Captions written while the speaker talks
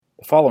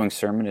The following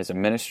sermon is a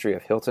ministry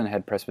of Hilton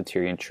Head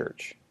Presbyterian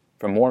Church.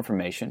 For more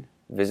information,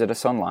 visit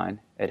us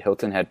online at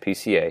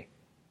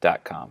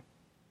hiltonheadpca.com.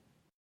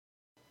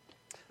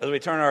 As we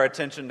turn our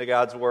attention to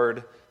God's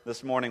Word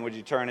this morning, would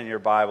you turn in your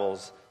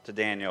Bibles to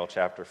Daniel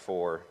chapter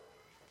 4?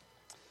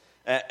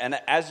 And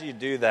as you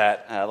do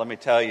that, let me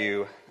tell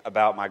you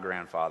about my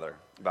grandfather,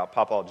 about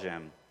Papa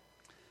Jim.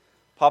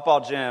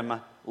 Papa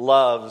Jim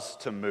loves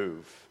to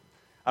move.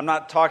 I'm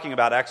not talking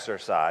about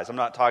exercise. I'm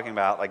not talking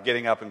about like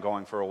getting up and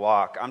going for a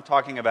walk. I'm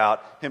talking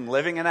about him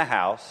living in a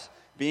house,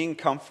 being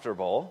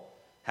comfortable,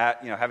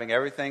 having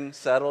everything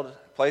settled,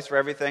 place for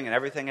everything and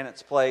everything in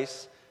its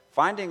place,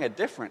 finding a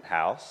different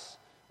house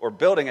or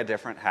building a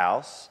different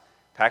house,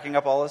 packing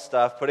up all his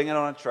stuff, putting it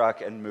on a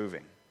truck, and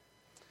moving.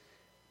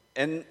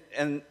 In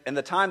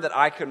the time that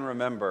I can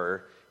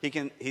remember,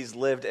 he's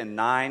lived in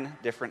 9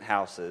 different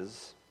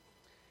houses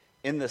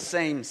in the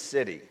same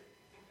city.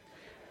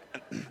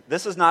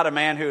 This is not a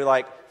man who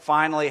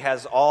finally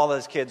has all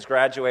his kids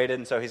graduated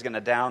and so he's going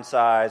to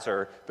downsize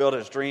or build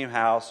his dream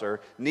house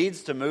or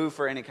needs to move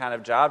for any kind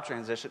of job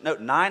transition. No,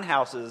 9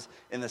 houses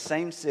in the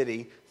same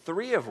city,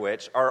 3 of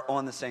which are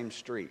on the same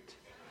street.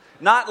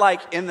 Not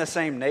like in the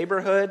same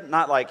neighborhood,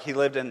 not like he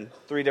lived in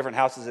 3 different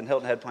houses in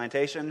Hilton Head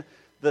Plantation.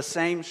 The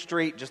same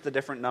street, just a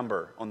different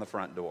number on the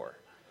front door.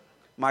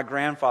 My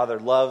grandfather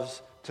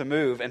loves to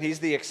move, and he's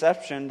the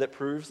exception that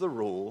proves the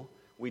rule.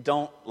 We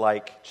don't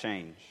like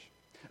change.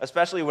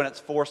 Especially when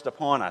it's forced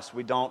upon us,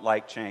 we don't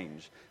like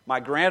change. My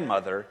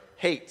grandmother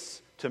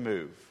hates to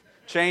move.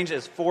 Change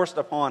is forced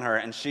upon her,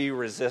 and she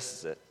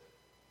resists it.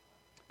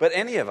 But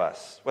any of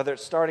us, whether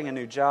it's starting a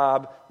new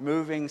job,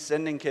 moving,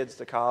 sending kids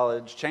to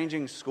college,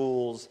 changing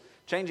schools,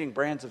 changing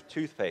brands of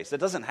toothpaste,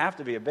 it doesn't have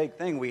to be a big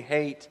thing. We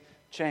hate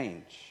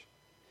change.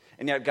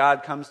 And yet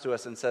God comes to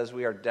us and says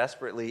we are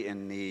desperately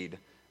in need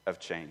of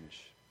change.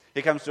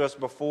 He comes to us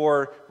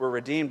before we're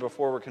redeemed,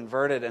 before we're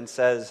converted, and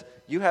says,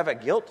 you have a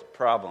guilt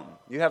problem.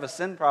 You have a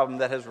sin problem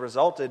that has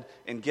resulted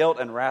in guilt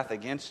and wrath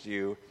against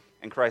you,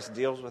 and Christ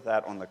deals with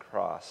that on the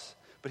cross.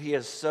 But he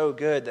is so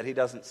good that he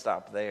doesn't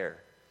stop there.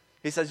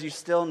 He says, you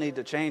still need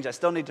to change. I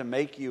still need to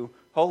make you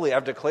holy.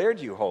 I've declared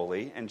you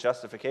holy in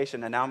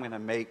justification, and now I'm going to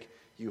make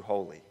you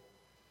holy.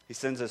 He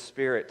sends his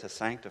Spirit to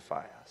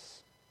sanctify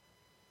us.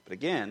 But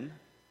again,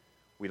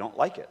 we don't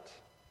like it.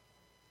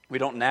 We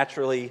don't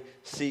naturally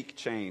seek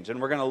change. And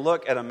we're going to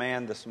look at a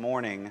man this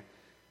morning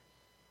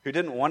who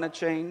didn't want to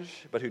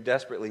change, but who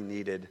desperately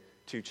needed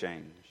to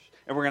change.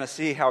 And we're going to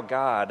see how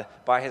God,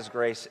 by his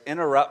grace,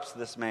 interrupts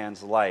this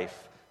man's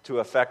life to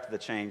effect the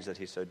change that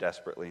he so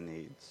desperately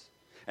needs.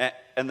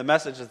 And the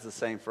message is the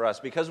same for us.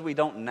 Because we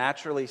don't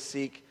naturally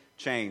seek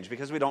change,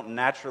 because we don't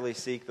naturally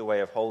seek the way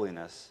of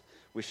holiness,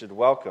 we should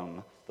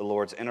welcome the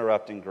Lord's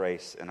interrupting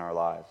grace in our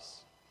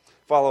lives.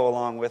 Follow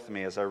along with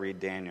me as I read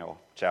Daniel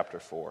chapter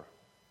 4.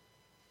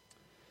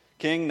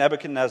 King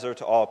Nebuchadnezzar,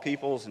 to all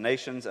peoples,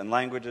 nations, and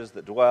languages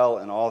that dwell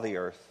in all the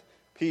earth,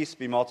 peace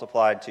be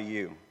multiplied to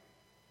you.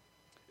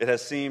 It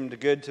has seemed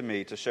good to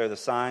me to show the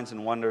signs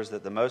and wonders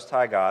that the Most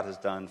High God has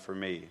done for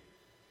me.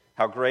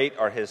 How great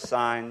are his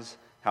signs,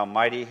 how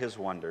mighty his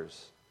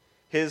wonders.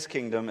 His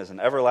kingdom is an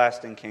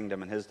everlasting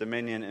kingdom, and his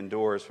dominion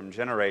endures from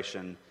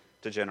generation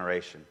to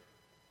generation.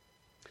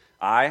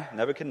 I,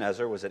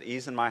 Nebuchadnezzar, was at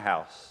ease in my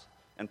house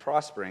and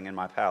prospering in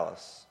my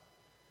palace.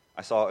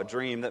 I saw a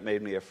dream that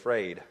made me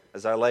afraid.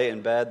 As I lay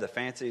in bed, the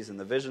fancies and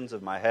the visions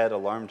of my head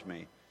alarmed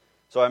me.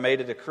 So I made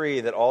a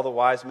decree that all the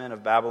wise men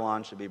of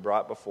Babylon should be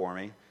brought before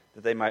me,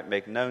 that they might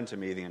make known to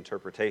me the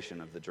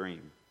interpretation of the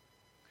dream.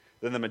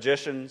 Then the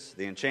magicians,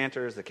 the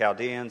enchanters, the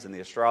Chaldeans, and the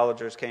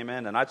astrologers came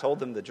in, and I told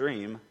them the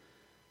dream,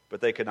 but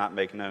they could not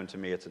make known to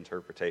me its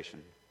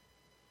interpretation.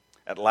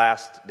 At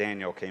last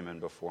Daniel came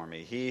in before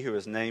me, he who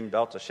is named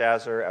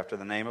Belteshazzar after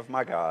the name of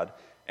my God,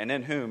 and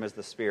in whom is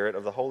the spirit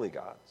of the holy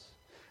gods.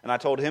 And I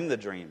told him the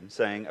dream,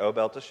 saying, O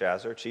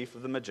Belteshazzar, chief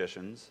of the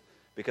magicians,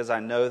 because I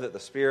know that the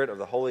spirit of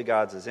the holy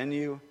gods is in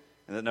you,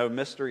 and that no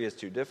mystery is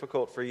too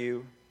difficult for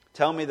you,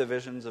 tell me the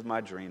visions of my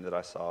dream that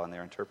I saw and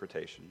their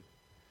interpretation.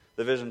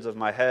 The visions of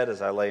my head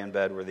as I lay in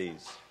bed were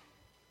these.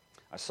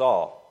 I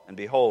saw, and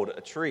behold,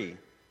 a tree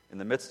in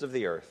the midst of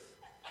the earth,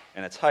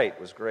 and its height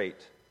was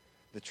great.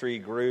 The tree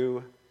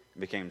grew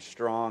and became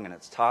strong, and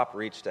its top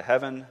reached to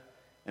heaven,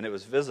 and it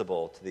was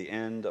visible to the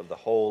end of the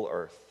whole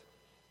earth.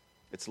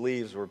 Its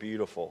leaves were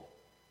beautiful,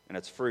 and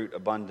its fruit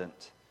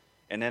abundant,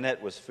 and in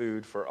it was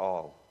food for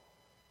all.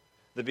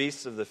 The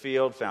beasts of the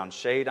field found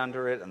shade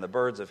under it, and the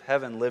birds of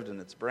heaven lived in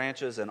its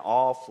branches, and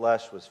all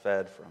flesh was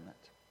fed from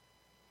it.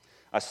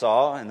 I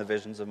saw in the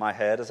visions of my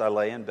head as I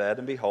lay in bed,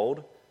 and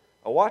behold,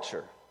 a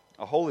watcher,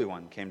 a holy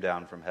one, came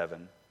down from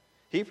heaven.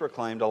 He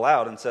proclaimed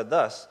aloud and said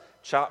thus,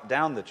 chop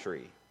down the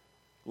tree,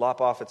 lop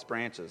off its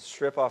branches,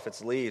 strip off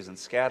its leaves, and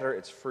scatter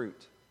its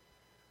fruit.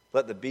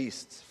 Let the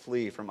beasts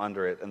flee from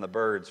under it, and the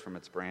birds from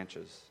its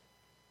branches.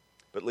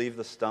 But leave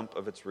the stump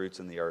of its roots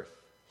in the earth,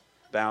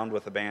 bound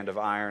with a band of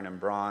iron and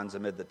bronze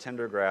amid the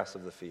tender grass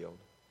of the field.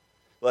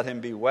 Let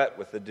him be wet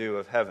with the dew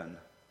of heaven.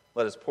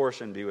 Let his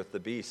portion be with the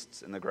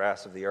beasts in the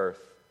grass of the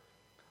earth.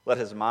 Let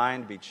his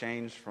mind be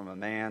changed from a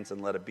man's,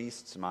 and let a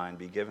beast's mind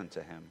be given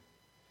to him.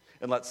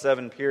 And let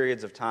 7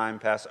 periods of time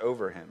pass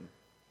over him.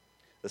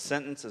 The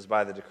sentence is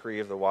by the decree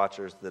of the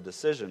watchers, the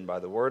decision by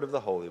the word of the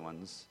holy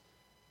ones,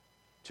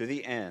 to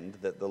the end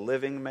that the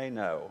living may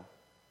know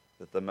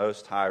that the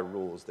Most High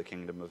rules the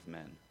kingdom of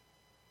men,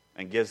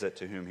 and gives it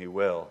to whom he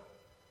will,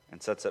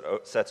 and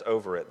sets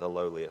over it the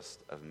lowliest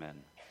of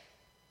men.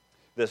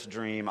 This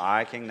dream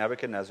I, King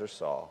Nebuchadnezzar,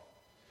 saw.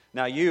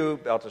 Now you,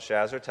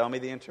 Belteshazzar, tell me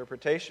the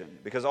interpretation,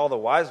 because all the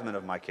wise men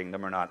of my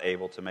kingdom are not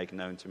able to make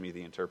known to me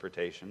the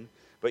interpretation,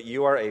 but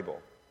you are able,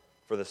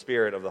 for the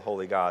spirit of the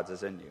holy gods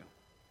is in you.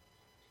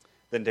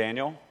 Then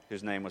Daniel,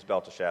 whose name was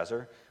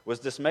Belteshazzar, was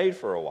dismayed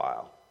for a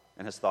while,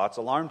 and his thoughts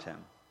alarmed him.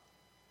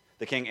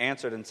 The king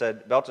answered and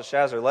said,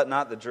 Belteshazzar, let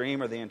not the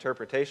dream or the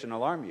interpretation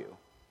alarm you.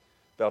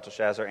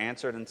 Belteshazzar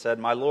answered and said,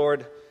 My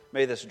lord,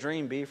 may this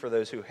dream be for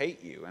those who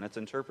hate you, and its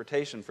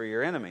interpretation for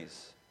your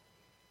enemies.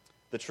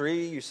 The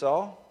tree you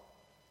saw,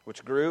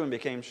 which grew and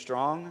became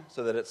strong,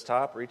 so that its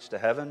top reached to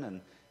heaven,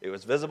 and it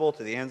was visible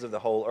to the ends of the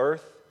whole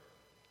earth,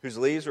 whose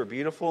leaves were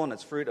beautiful and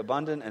its fruit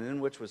abundant, and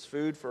in which was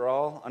food for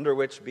all, under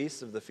which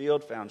beasts of the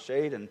field found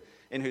shade, and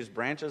in whose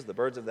branches the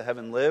birds of the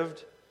heaven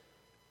lived.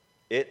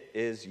 It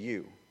is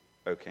you,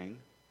 O king,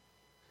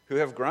 who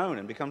have grown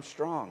and become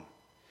strong.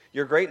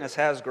 Your greatness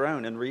has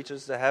grown and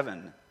reaches to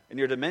heaven, and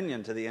your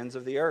dominion to the ends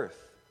of the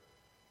earth.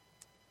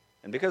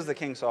 And because the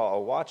king saw a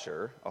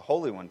watcher, a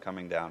holy one,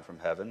 coming down from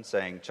heaven,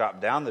 saying,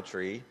 Chop down the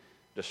tree,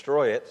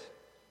 destroy it,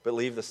 but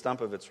leave the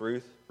stump of its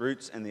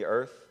roots in the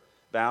earth,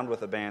 bound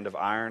with a band of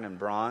iron and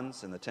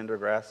bronze in the tender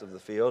grass of the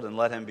field, and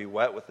let him be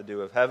wet with the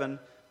dew of heaven,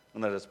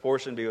 and let his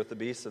portion be with the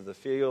beasts of the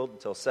field,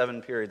 until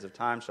 7 periods of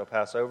time shall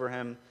pass over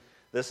him.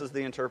 This is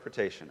the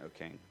interpretation, O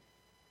king.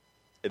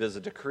 It is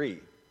a decree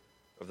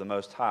of the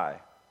Most High,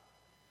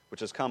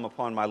 which has come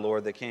upon my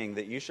lord the king,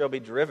 that you shall be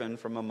driven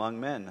from among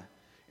men,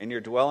 and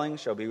your dwelling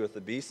shall be with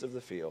the beasts of the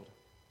field.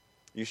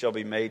 You shall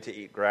be made to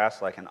eat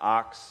grass like an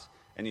ox,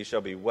 and you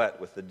shall be wet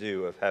with the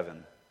dew of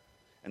heaven.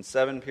 And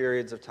 7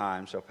 periods of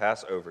time shall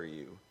pass over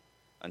you,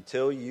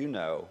 until you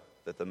know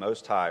that the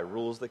Most High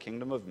rules the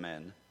kingdom of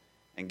men,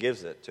 and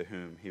gives it to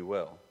whom he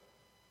will.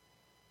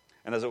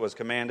 And as it was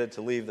commanded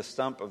to leave the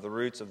stump of the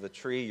roots of the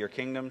tree, your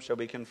kingdom shall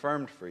be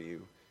confirmed for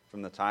you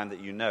from the time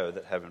that you know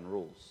that heaven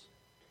rules.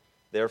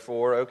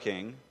 Therefore, O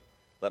king,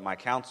 let my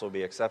counsel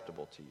be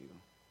acceptable to you.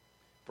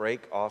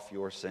 Break off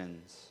your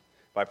sins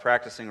by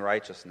practicing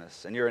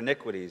righteousness, and your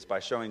iniquities by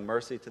showing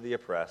mercy to the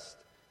oppressed,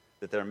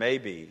 that there may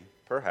be,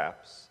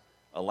 perhaps,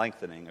 a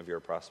lengthening of your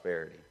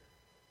prosperity.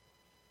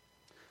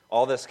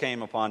 All this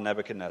came upon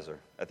Nebuchadnezzar.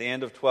 At the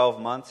end of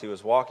 12 months, he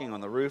was walking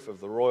on the roof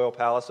of the royal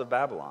palace of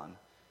Babylon.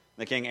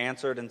 The king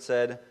answered and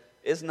said,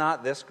 Is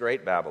not this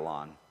great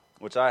Babylon,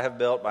 which I have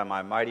built by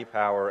my mighty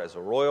power as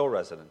a royal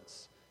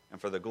residence,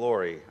 and for the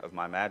glory of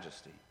my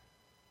majesty?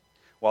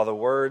 While the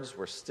words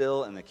were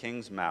still in the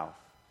king's mouth,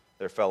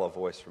 there fell a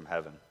voice from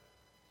heaven.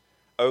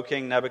 O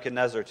King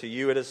Nebuchadnezzar, to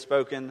you it is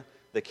spoken,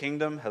 the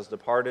kingdom has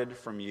departed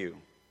from you,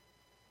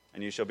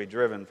 and you shall be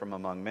driven from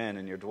among men,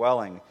 and your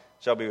dwelling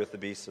shall be with the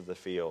beasts of the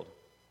field.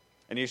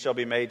 And you shall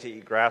be made to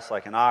eat grass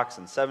like an ox,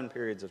 and 7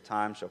 periods of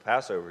time shall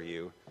pass over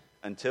you,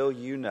 until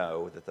you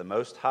know that the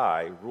Most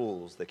High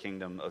rules the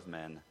kingdom of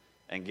men,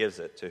 and gives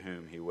it to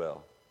whom he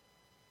will.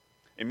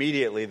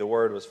 Immediately the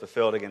word was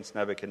fulfilled against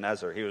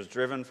Nebuchadnezzar. He was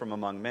driven from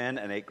among men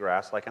and ate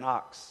grass like an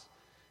ox,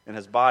 and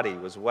his body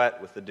was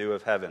wet with the dew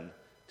of heaven,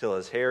 till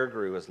his hair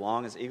grew as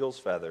long as eagle's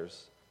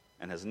feathers,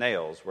 and his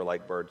nails were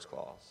like bird's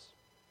claws.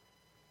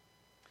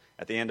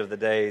 At the end of the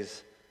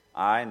days,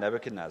 I,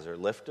 Nebuchadnezzar,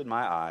 lifted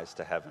my eyes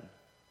to heaven,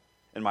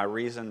 and my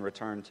reason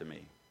returned to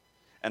me.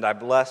 And I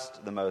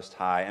blessed the Most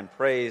High, and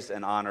praised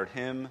and honored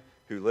him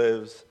who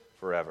lives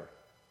forever.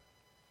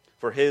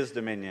 For his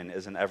dominion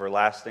is an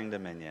everlasting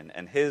dominion,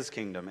 and his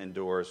kingdom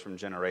endures from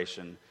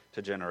generation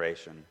to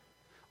generation.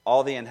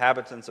 All the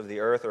inhabitants of the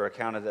earth are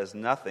accounted as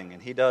nothing,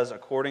 and he does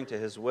according to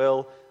his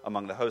will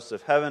among the hosts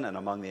of heaven and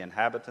among the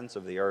inhabitants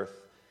of the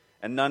earth.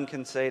 And none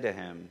can stay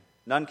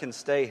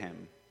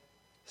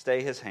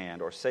his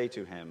hand, or say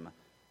to him,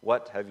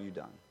 What have you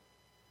done?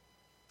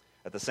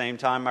 At the same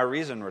time my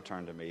reason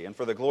returned to me, and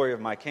for the glory of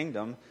my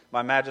kingdom,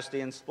 my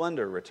majesty and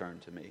splendor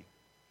returned to me.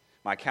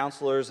 My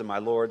counselors and my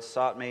lords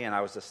sought me, and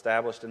I was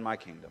established in my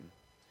kingdom,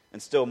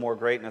 and still more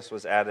greatness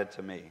was added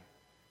to me.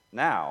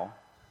 Now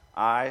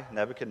I,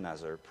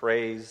 Nebuchadnezzar,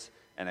 praise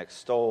and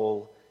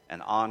extol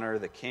and honor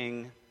the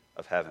King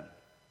of heaven.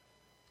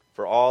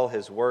 For all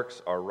his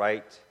works are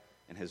right,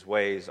 and his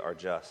ways are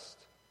just.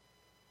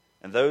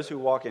 And those who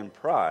walk in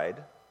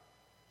pride,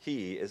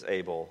 he is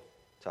able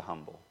to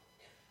humble.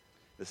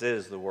 This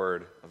is the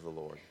word of the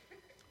Lord.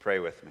 Pray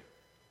with me.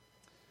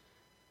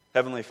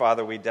 Heavenly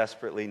Father, we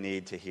desperately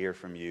need to hear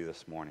from you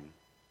this morning.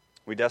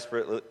 We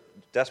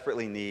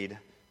desperately need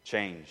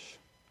change.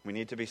 We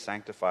need to be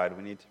sanctified.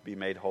 We need to be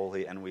made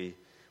holy, and we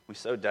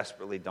so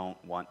desperately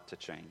don't want to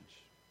change.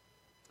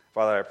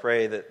 Father, I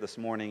pray that this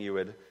morning you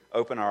would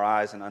open our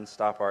eyes and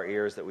unstop our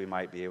ears, that we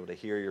might be able to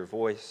hear your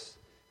voice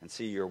and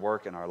see your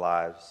work in our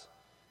lives.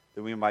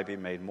 that we might be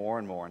made more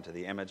and more into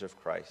the image of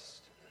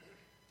Christ,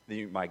 that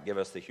you might give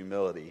us the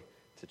humility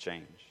to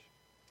change.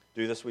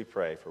 Do this, we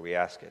pray, for we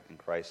ask it in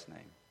Christ's name.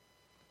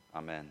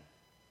 Amen.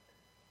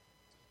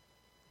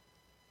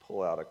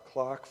 Pull out a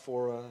clock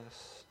for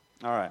us.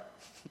 All right.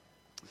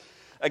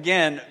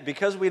 Again,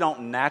 because we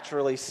don't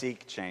naturally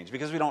seek change,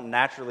 because we don't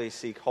naturally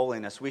seek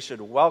holiness, we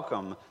should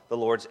welcome the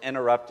Lord's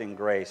interrupting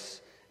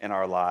grace in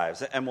our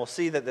lives. And we'll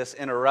see that this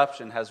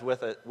interruption has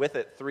with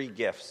it three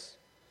gifts.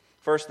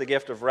 First, the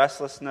gift of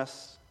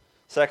restlessness.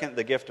 Second,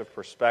 the gift of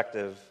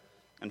perspective.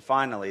 And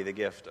finally, the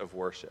gift of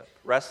worship.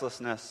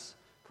 Restlessness,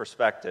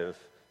 perspective,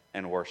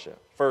 and worship.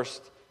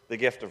 First, the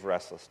gift of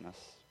restlessness.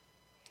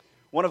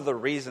 One of the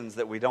reasons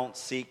that we don't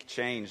seek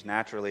change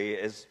naturally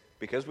is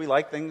because we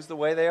like things the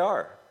way they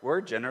are.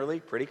 We're generally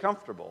pretty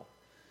comfortable.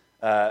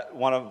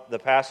 One of the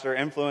pastor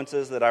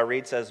influences that I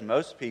read says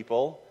most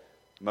people,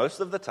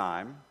 most of the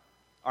time,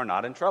 are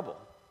not in trouble,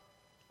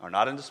 are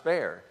not in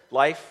despair.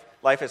 Life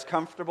is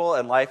comfortable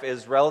and life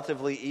is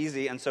relatively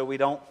easy, and so we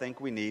don't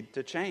think we need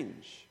to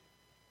change.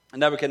 And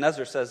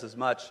Nebuchadnezzar says as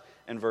much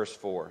in verse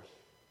 4.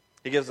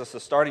 He gives us the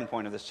starting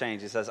point of this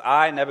change. He says,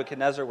 I,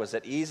 Nebuchadnezzar, was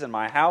at ease in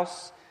my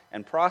house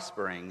and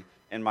prospering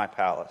in my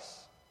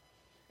palace.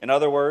 In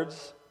other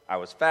words, I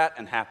was fat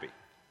and happy.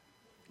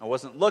 I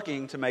wasn't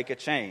looking to make a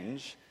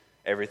change.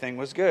 Everything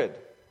was good.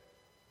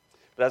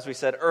 But as we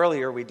said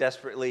earlier, we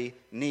desperately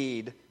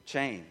need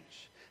change.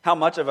 How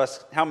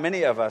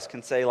many of us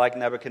can say, like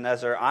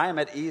Nebuchadnezzar, I am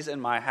at ease in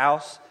my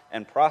house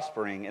and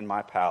prospering in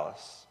my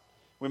palace?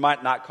 We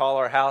might not call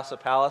our house a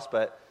palace,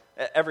 but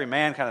every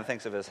man kind of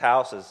thinks of his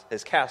house as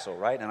his castle,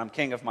 right? And I'm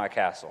king of my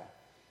castle.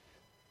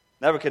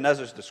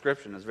 Nebuchadnezzar's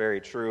description is very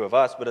true of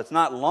us, but it's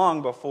not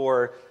long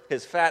before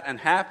his fat and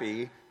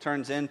happy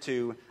turns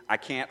into, I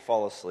can't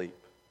fall asleep.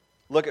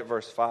 Look at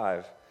verse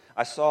 5.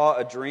 I saw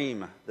a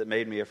dream that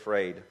made me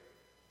afraid.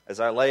 As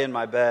I lay in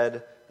my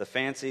bed, the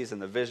fancies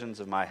and the visions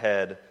of my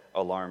head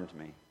alarmed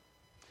me.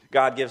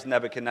 God gives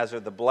Nebuchadnezzar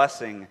the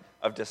blessing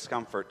of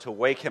discomfort to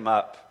wake him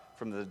up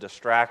from the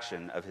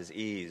distraction of his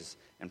ease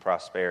and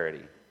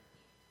prosperity.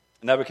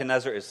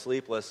 Nebuchadnezzar is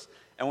sleepless,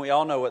 and we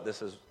all know what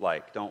this is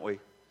like, don't we?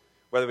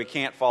 Whether we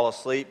can't fall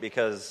asleep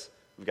because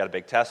we've got a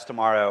big test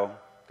tomorrow,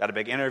 got a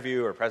big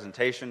interview or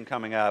presentation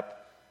coming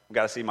up, we've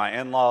got to see my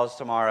in-laws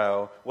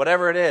tomorrow,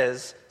 whatever it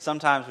is,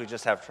 sometimes we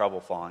just have trouble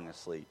falling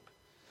asleep.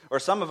 Or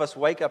some of us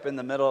wake up in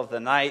the middle of the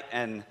night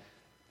and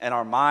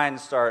our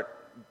minds start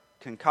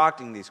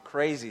concocting these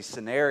crazy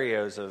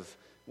scenarios of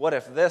what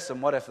if this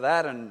and what if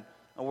that, and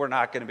we're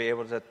not going to be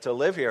able to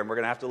live here, and we're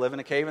going to have to live in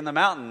a cave in the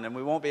mountain, and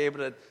we won't be able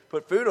to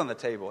put food on the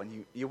table.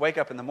 And you wake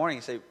up in the morning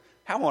and say,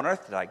 how on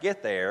earth did I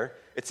get there?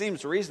 It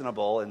seems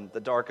reasonable in the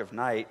dark of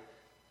night.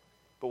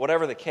 But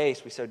whatever the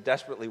case, we so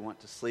desperately want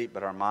to sleep,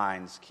 but our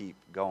minds keep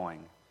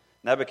going.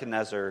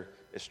 Nebuchadnezzar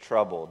is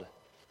troubled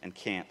and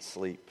can't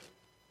sleep.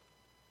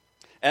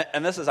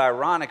 And this is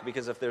ironic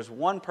because if there's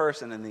one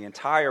person in the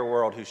entire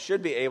world who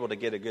should be able to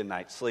get a good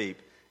night's sleep,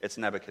 it's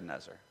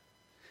Nebuchadnezzar.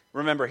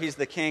 Remember, he's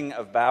the king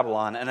of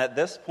Babylon, and at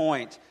this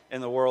point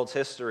in the world's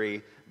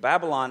history,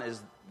 Babylon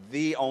is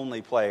the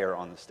only player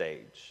on the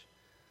stage.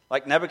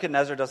 Like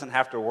Nebuchadnezzar doesn't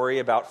have to worry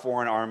about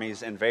foreign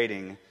armies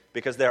invading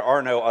because there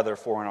are no other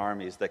foreign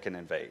armies that can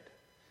invade.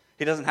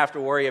 He doesn't have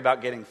to worry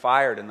about getting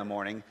fired in the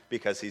morning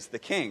because he's the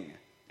king,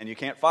 and you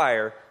can't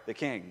fire the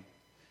king.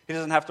 He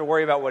doesn't have to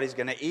worry about what he's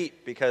going to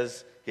eat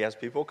because he has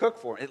people cook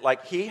for him.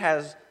 He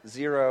has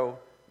zero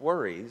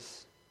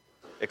worries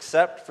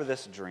except for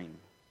this dream.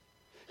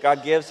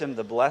 God gives him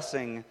the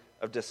blessing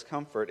of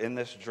discomfort in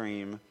this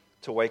dream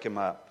to wake him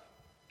up.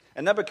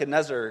 And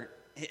Nebuchadnezzar,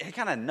 he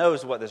kind of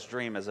knows what this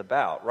dream is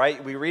about,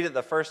 right? We read it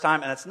the first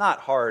time, and it's not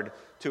hard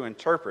to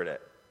interpret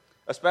it.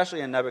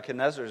 Especially in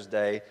Nebuchadnezzar's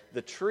day,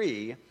 the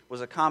tree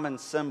was a common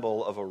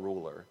symbol of a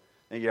ruler.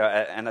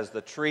 And as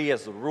the tree,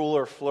 as the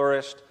ruler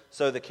flourished,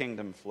 so the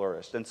kingdom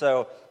flourished. And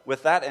so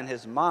with that in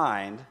his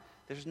mind,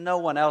 there's no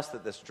one else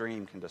that this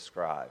dream can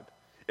describe.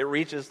 It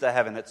reaches to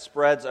heaven. It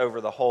spreads over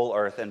the whole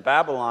earth. And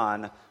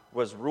Babylon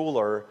was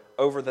ruler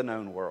over the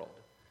known world.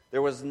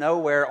 There was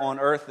nowhere on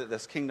earth that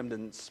this kingdom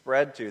didn't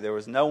spread to. There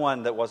was no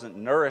one that wasn't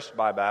nourished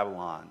by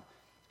Babylon.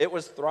 It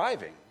was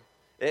thriving.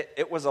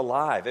 It was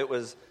alive. It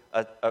was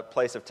a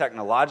place of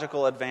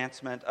technological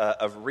advancement,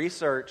 of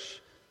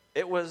research.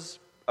 It was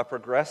a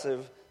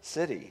progressive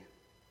city.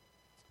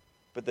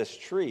 But this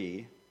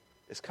tree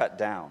is cut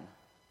down.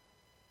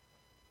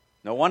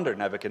 No wonder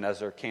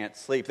Nebuchadnezzar can't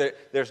sleep.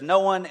 There's no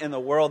one in the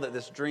world that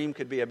this dream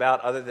could be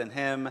about other than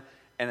him,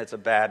 and it's a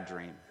bad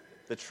dream.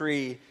 The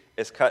tree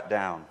is cut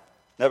down.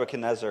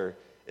 Nebuchadnezzar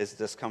is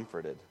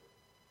discomforted.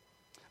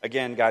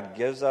 Again, God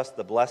gives us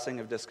the blessing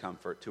of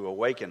discomfort to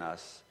awaken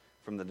us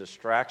from the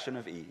distraction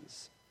of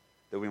ease,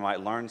 that we might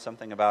learn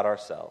something about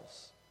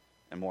ourselves,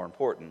 and more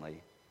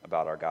importantly,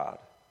 about our God.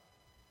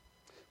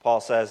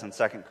 Paul says in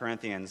 2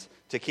 Corinthians,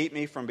 to keep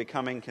me from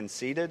becoming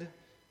conceited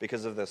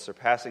because of the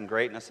surpassing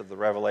greatness of the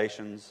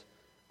revelations,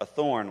 a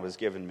thorn was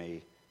given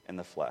me in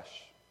the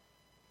flesh.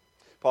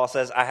 Paul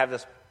says, I have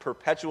this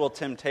perpetual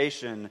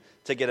temptation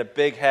to get a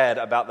big head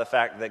about the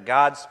fact that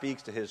God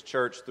speaks to his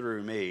church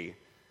through me.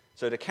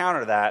 So to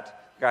counter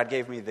that, God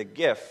gave me the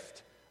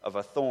gift of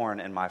a thorn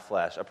in my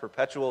flesh, a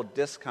perpetual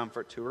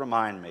discomfort to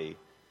remind me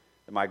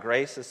that my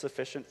grace is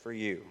sufficient for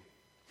you,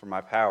 for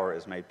my power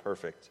is made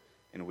perfect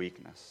in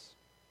weakness.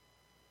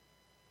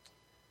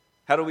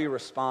 How do we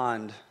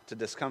respond to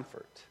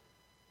discomfort?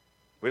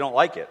 We don't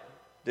like it,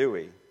 do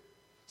we?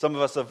 Some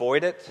of us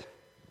avoid it.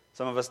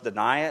 Some of us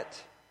deny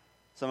it.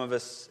 Some of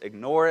us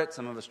ignore it.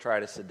 Some of us try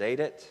to sedate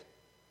it.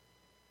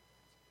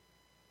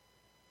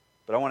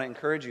 But I want to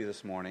encourage you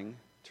this morning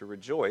to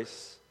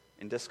rejoice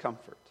in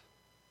discomfort.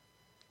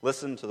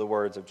 Listen to the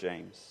words of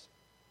James.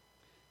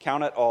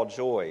 Count it all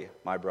joy,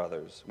 my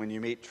brothers, when you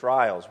meet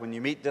trials, when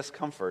you meet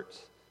discomforts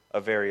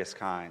of various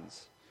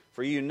kinds.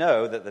 For you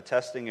know that the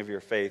testing of your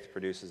faith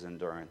produces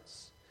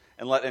endurance.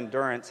 And let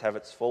endurance have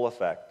its full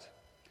effect,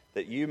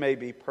 that you may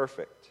be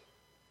perfect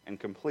and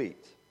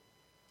complete,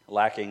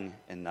 lacking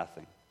in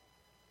nothing.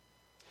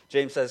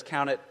 James says,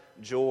 count it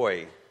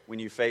joy when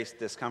you face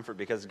discomfort,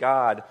 because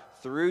God,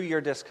 through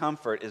your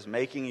discomfort, is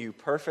making you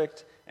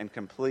perfect and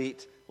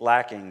complete,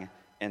 lacking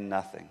in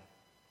nothing.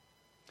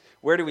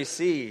 Where do we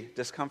see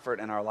discomfort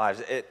in our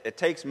lives? It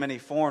takes many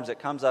forms. It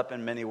comes up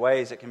in many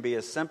ways. It can be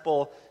as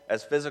simple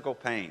as physical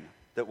pain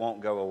that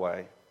won't go away.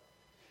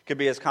 It could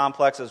be as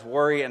complex as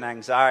worry and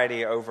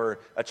anxiety over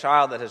a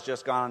child that has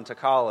just gone to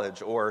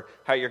college, or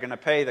how you're going to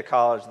pay the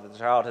college that the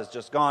child has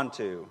just gone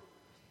to.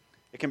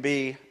 It can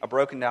be a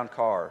broken down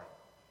car,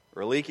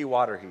 or a leaky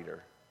water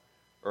heater,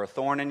 or a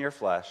thorn in your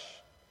flesh,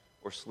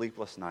 or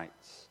sleepless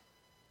nights.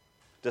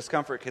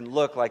 Discomfort can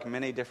look like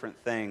many different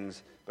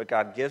things, but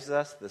God gives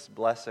us this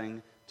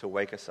blessing to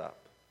wake us up.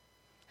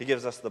 He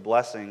gives us the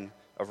blessing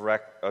of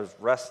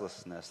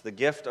restlessness, the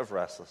gift of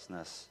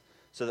restlessness,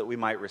 so that we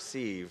might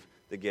receive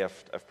the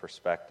gift of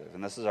perspective.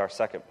 And this is our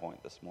second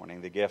point this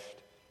morning, the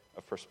gift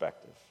of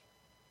perspective.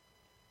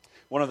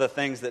 One of the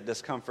things that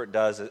discomfort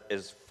does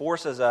is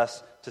forces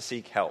us to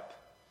seek help.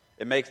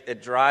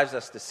 It drives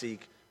us to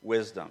seek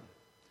wisdom.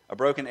 A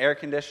broken air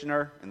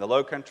conditioner in the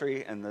low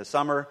country in the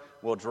summer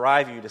will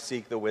drive you to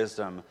seek the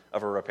wisdom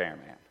of a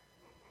repairman.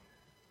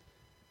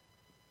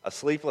 A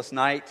sleepless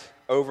night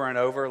over and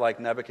over, like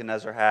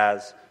Nebuchadnezzar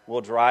has,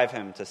 will drive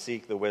him to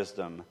seek the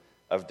wisdom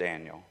of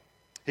Daniel.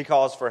 He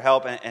calls for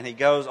help, and he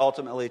goes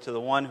ultimately to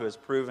the one who has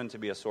proven to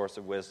be a source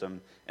of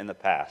wisdom in the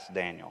past,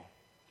 Daniel.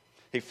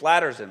 He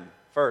flatters him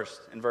first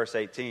in verse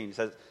 18. He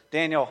says,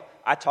 Daniel,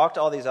 I talked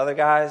to all these other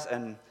guys,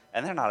 and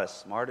they're not as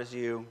smart as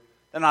you.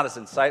 They're not as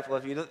insightful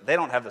as you. They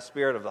don't have the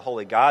spirit of the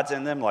holy gods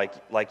in them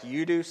like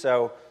you do.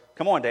 So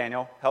come on,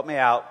 Daniel, help me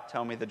out.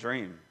 Tell me the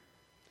dream.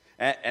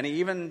 And he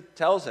even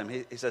tells him,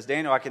 he says,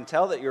 Daniel, I can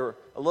tell that you're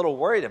a little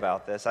worried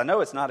about this. I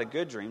know it's not a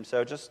good dream,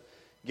 so just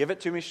give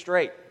it to me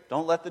straight.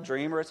 Don't let the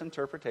dream or its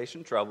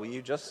interpretation trouble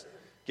you. Just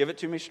give it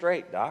to me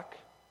straight, Doc.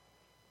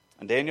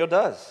 And Daniel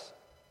does.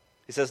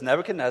 He says,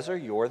 Nebuchadnezzar,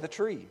 you're the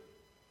tree,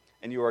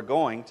 and you are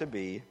going to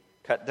be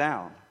cut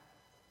down.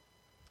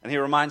 And he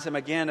reminds him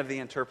again of the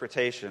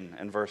interpretation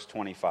in verse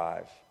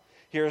 25.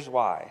 Here's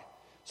why.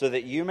 So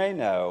that you may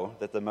know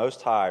that the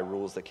Most High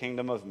rules the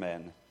kingdom of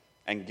men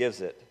and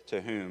gives it to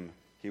whom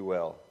he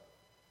will.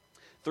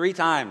 3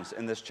 times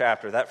in this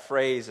chapter, that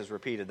phrase is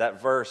repeated,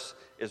 that verse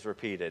is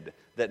repeated,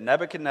 that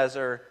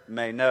Nebuchadnezzar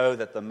may know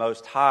that the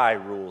Most High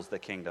rules the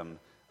kingdom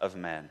of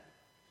men.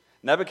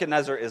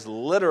 Nebuchadnezzar is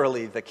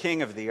literally the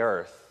king of the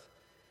earth,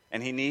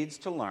 and he needs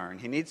to learn,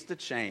 he needs to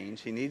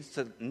change, he needs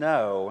to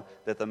know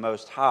that the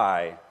Most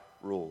High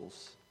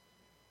rules.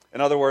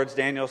 In other words,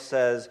 Daniel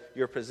says,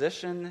 your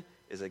position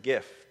is a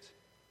gift,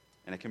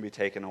 and it can be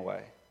taken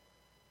away.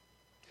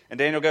 And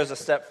Daniel goes a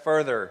step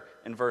further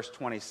in verse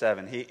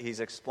 27.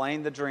 He's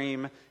explained the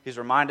dream. He's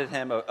reminded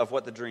him of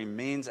what the dream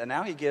means. And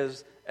now he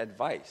gives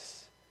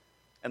advice.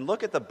 And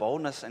look at the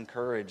boldness and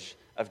courage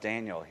of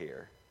Daniel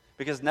here.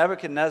 Because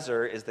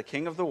Nebuchadnezzar is the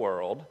king of the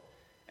world.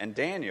 And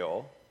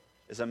Daniel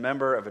is a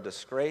member of a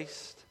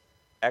disgraced,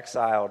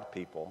 exiled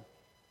people.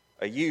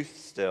 A youth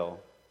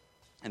still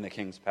in the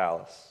king's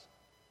palace.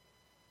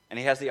 And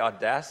he has the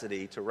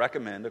audacity to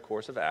recommend a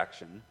course of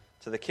action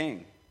to the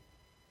king.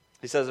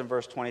 He says in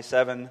verse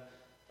 27,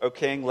 O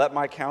king, let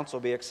my counsel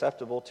be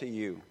acceptable to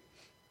you.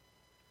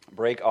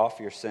 Break off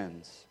your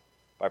sins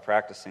by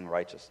practicing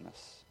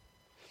righteousness.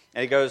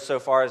 And he goes so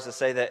far as to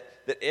say that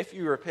if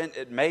you repent,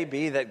 it may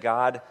be that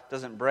God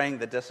doesn't bring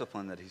the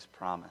discipline that he's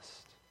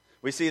promised.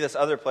 We see this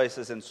other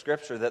places in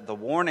Scripture, that the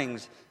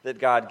warnings that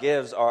God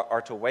gives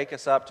are to wake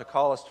us up, to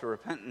call us to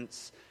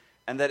repentance,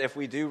 and that if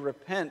we do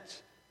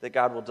repent, that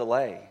God will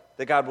delay,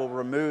 that God will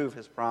remove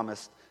his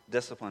promised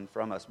discipline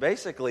from us.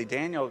 Basically,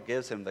 Daniel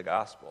gives him the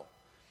gospel.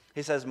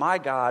 He says, my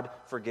God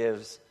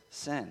forgives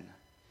sin.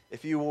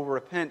 If you will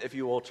repent, if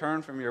you will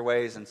turn from your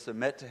ways and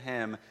submit to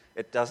him,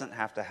 it doesn't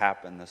have to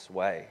happen this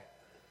way.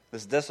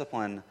 This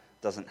discipline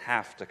doesn't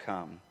have to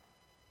come.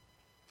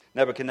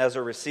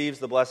 Nebuchadnezzar receives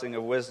the blessing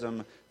of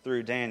wisdom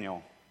through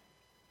Daniel.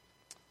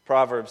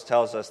 Proverbs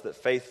tells us that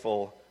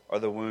faithful are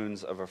the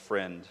wounds of a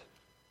friend,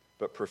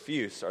 but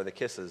profuse are the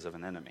kisses of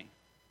an enemy.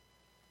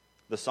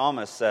 The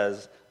psalmist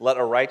says, "Let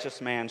a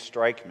righteous man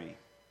strike me.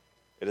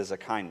 It is a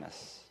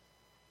kindness.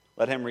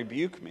 Let him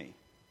rebuke me.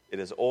 It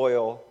is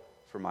oil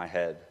for my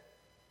head."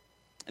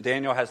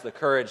 Daniel has the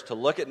courage to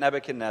look at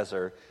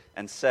Nebuchadnezzar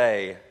and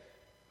say,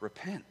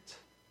 "Repent.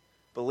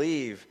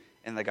 Believe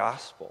in the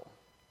gospel."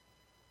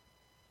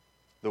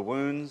 The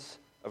wounds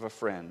of a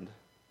friend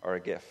are a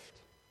gift.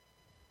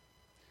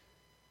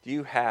 Do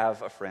you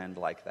have a friend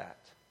like that?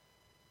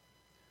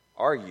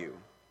 Are you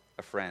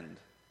a friend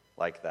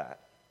like that?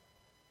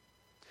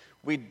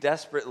 We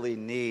desperately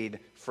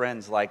need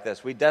friends like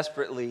this. We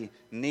desperately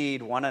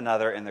need one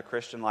another in the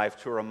Christian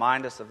life to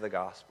remind us of the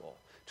gospel,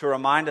 to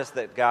remind us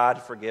that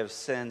God forgives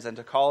sins, and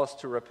to call us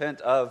to repent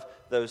of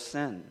those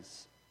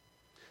sins.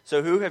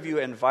 So who have you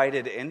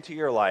invited into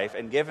your life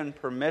and given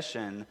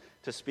permission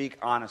to speak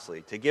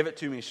honestly, to give it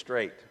to me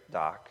straight,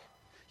 Doc?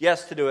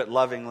 Yes, to do it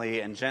lovingly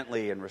and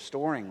gently and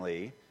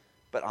restoringly,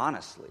 but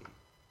honestly.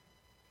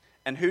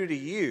 And who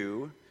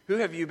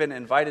have you been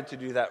invited to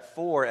do that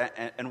for,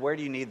 and where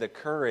do you need the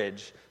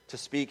courage to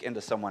speak into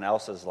someone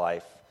else's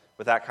life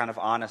with that kind of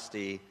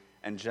honesty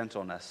and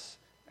gentleness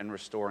and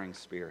restoring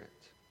spirit?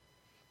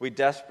 We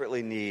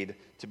desperately need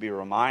to be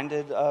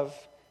reminded of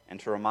and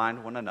to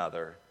remind one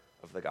another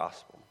of the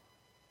gospel.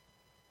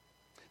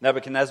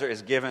 Nebuchadnezzar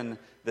is given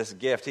this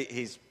gift.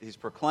 He's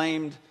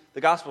proclaimed,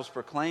 the gospel is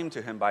proclaimed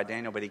to him by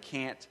Daniel, but he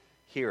can't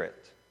hear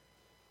it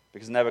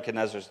because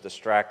Nebuchadnezzar's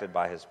distracted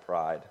by his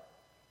pride.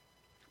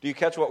 Do you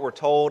catch what we're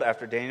told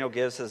after Daniel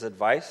gives his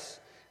advice?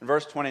 In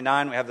verse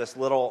 29, we have this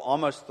little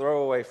almost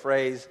throwaway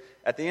phrase,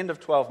 at the end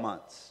of 12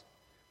 months,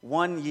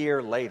 1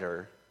 year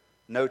later,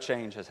 no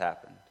change has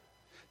happened.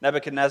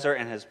 Nebuchadnezzar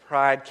in his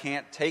pride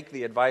can't take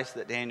the advice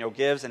that Daniel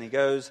gives, and he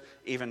goes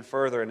even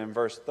further. And in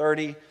verse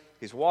 30,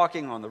 he's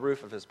walking on the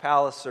roof of his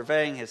palace,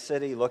 surveying his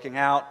city, looking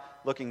out,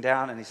 looking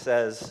down, and he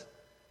says,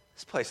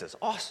 "This place is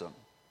awesome.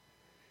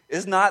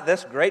 Is not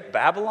this great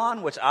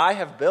Babylon, which I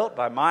have built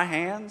by my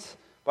hands,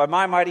 by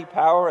my mighty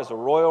power as a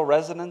royal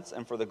residence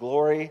and for the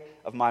glory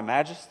of my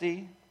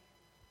majesty?"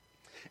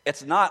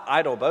 It's not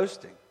idle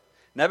boasting.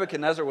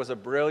 Nebuchadnezzar was a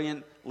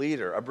brilliant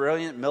leader, a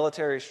brilliant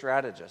military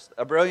strategist,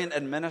 a brilliant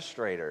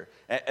administrator,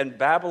 and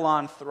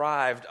Babylon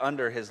thrived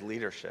under his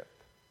leadership.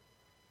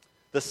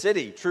 The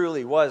city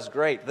truly was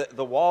great.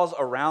 The walls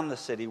around the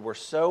city were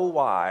so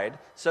wide,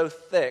 so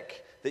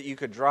thick, that you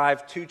could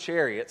drive 2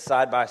 chariots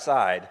side by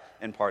side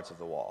in parts of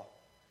the wall.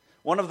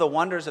 One of the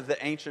wonders of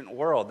the ancient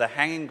world, the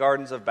Hanging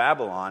Gardens of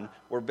Babylon,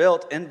 were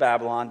built in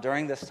Babylon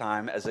during this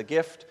time as a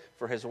gift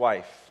for his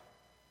wife.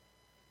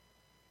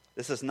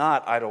 This is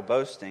not idle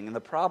boasting, and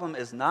the problem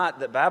is not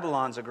that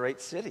Babylon's a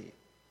great city.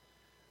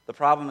 The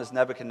problem is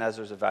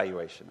Nebuchadnezzar's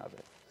evaluation of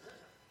it.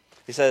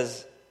 He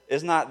says,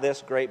 "Is not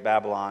this great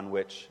Babylon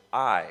which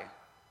I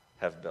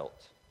have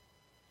built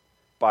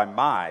by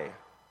my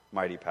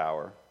mighty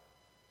power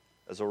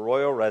as a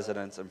royal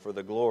residence and for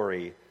the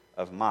glory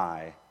of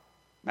my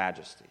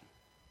majesty?"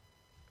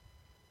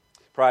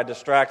 Pride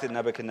distracted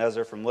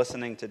Nebuchadnezzar from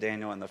listening to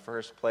Daniel in the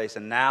first place,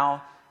 and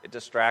now it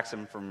distracts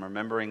him from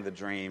remembering the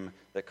dream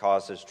that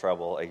caused his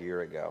trouble a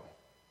year ago.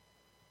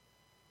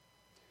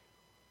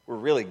 We're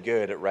really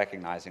good at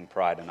recognizing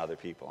pride in other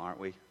people, aren't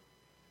we?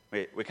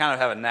 We kind of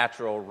have a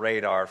natural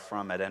radar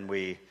from it, and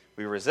we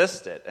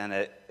resist it, and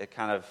it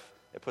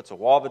puts a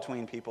wall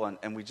between people,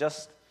 and we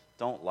just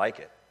don't like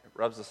it. It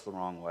rubs us the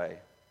wrong way.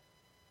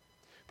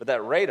 But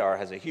that radar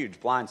has a huge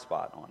blind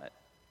spot on it,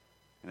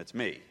 and it's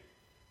me.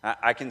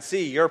 I can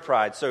see your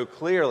pride so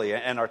clearly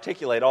and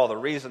articulate all the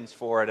reasons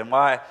for it and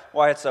why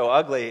it's so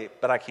ugly,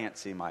 but I can't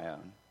see my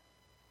own.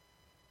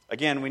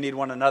 Again, we need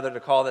one another to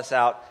call this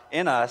out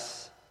in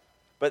us.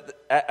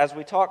 But as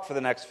we talk for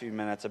the next few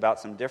minutes about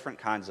some different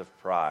kinds of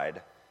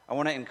pride, I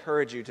want to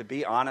encourage you to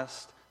be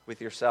honest with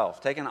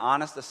yourself. Take an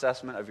honest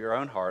assessment of your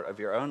own heart, of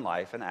your own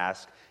life, and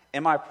ask,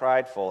 am I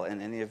prideful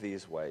in any of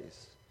these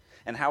ways?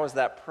 And how is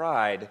that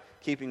pride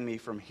keeping me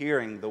from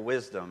hearing the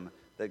wisdom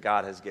that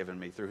God has given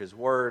me through His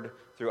Word,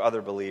 through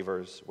other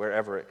believers,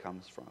 wherever it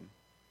comes from?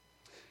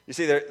 You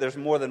see, there's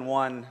more than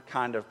one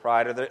kind of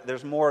pride, or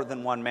there's more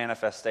than one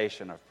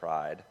manifestation of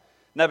pride.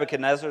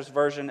 Nebuchadnezzar's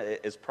version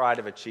is pride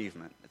of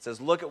achievement. It says,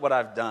 look at what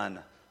I've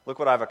done. Look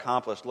what I've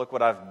accomplished. Look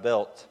what I've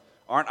built.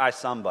 Aren't I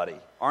somebody?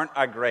 Aren't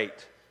I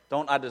great?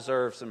 Don't I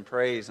deserve some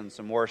praise and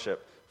some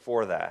worship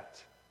for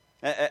that?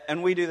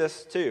 And we do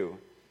this too.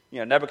 You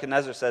know,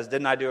 Nebuchadnezzar says,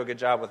 didn't I do a good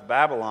job with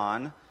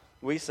Babylon?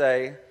 We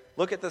say,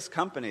 look at this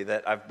company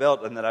that I've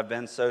built and that I've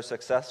been so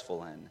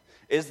successful in.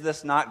 Is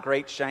this not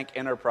Great Shank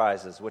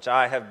Enterprises, which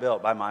I have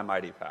built by my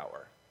mighty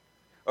power?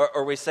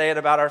 Or we say it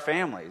about our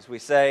families. We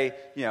say,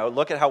 you know,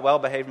 look at how well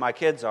behaved my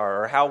kids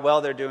are, or how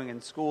well they're doing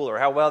in school, or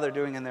how well they're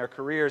doing in their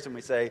careers. And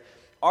we say,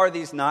 are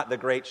these not the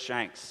great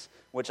Shanks,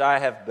 which I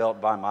have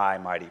built by my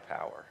mighty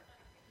power?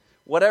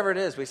 Whatever it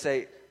is, we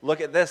say,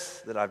 look at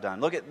this that I've done.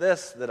 Look at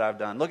this that I've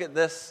done. Look at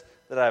this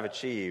that I've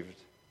achieved.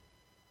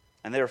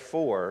 And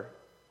therefore,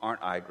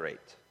 aren't I great?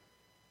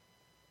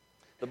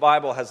 The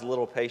Bible has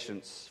little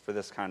patience for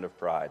this kind of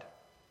pride.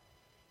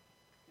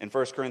 In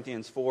 1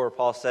 Corinthians 4,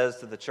 Paul says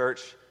to the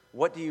church,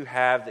 what do you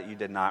have that you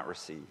did not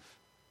receive?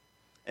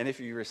 And if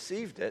you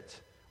received it,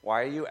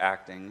 why are you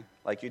acting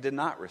like you did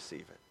not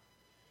receive it?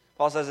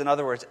 Paul says, in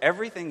other words,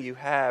 everything you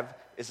have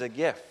is a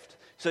gift.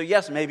 So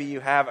yes, maybe you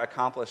have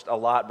accomplished a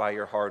lot by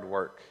your hard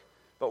work,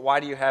 but why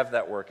do you have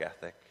that work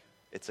ethic?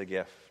 It's a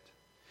gift.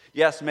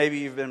 Yes, maybe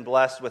you've been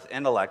blessed with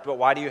intellect, but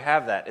why do you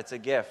have that? It's a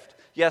gift.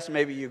 Yes,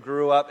 maybe you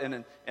grew up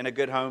in a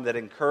good home that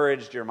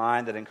encouraged your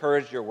mind, that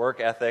encouraged your work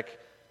ethic.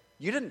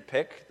 You didn't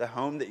pick the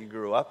home that you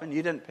grew up in.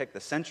 You didn't pick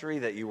the century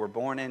that you were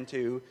born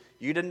into.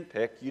 You didn't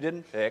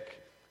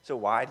pick. So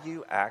why do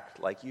you act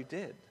like you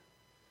did?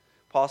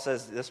 Paul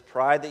says this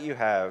pride that you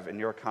have in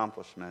your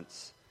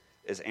accomplishments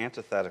is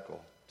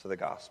antithetical to the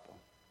gospel.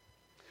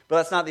 But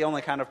that's not the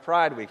only kind of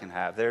pride we can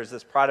have. There's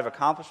this pride of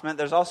accomplishment.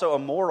 There's also a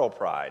moral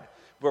pride,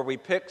 where we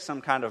pick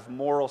some kind of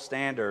moral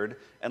standard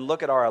and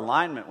look at our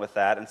alignment with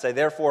that and say,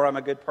 therefore, I'm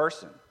a good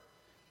person.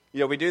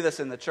 You know, we do this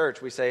in the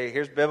church. We say,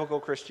 here's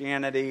biblical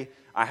Christianity.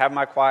 I have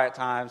my quiet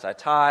times. I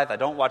tithe. I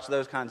don't watch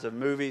those kinds of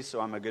movies,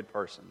 so I'm a good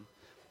person.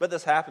 But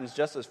this happens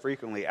just as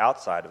frequently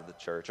outside of the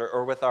church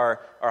or with our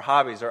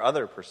hobbies or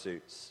other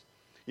pursuits.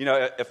 You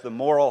know, if the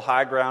moral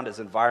high ground is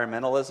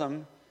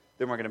environmentalism,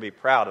 then we're going to be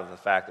proud of the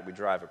fact that we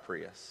drive a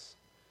Prius.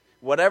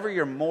 Whatever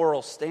your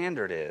moral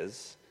standard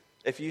is,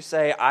 if you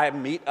say, I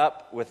meet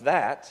up with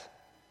that,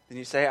 then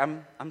you say,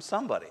 I'm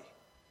somebody.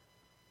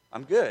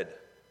 I'm good.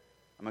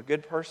 I'm a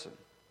good person.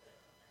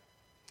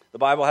 The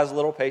Bible has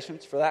little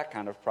patience for that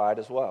kind of pride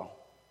as well.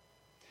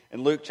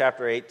 In Luke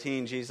chapter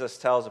 18, Jesus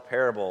tells a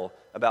parable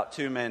about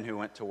two men who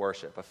went to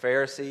worship, a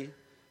Pharisee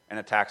and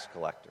a tax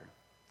collector.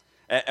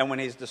 And when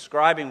he's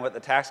describing what the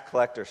tax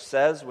collector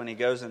says when he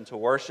goes into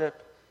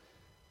worship,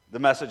 the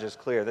message is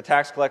clear. The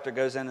tax collector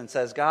goes in and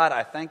says, God,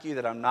 I thank you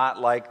that I'm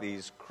not like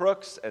these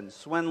crooks and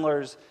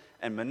swindlers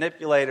and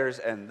manipulators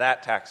and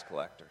that tax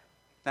collector.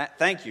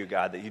 Thank you,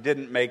 God, that you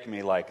didn't make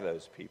me like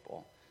those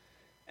people.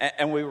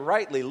 And we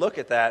rightly look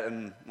at that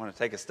and want to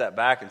take a step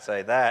back and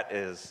say, that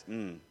is,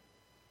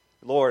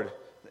 Lord,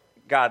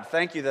 God,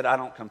 thank you that I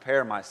don't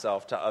compare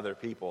myself to other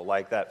people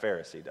like that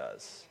Pharisee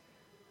does.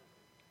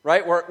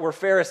 Right? We're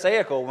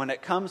Pharisaical when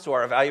it comes to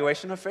our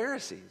evaluation of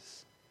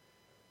Pharisees.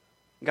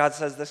 God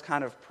says this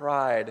kind of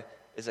pride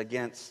is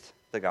against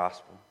the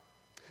gospel.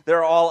 There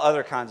are all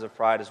other kinds of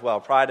pride as well.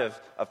 Pride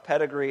of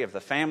pedigree, of the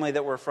family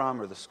that we're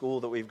from or the school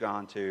that we've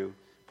gone to.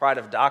 Pride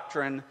of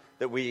doctrine,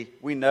 that we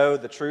know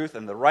the truth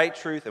and the right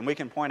truth, and we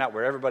can point out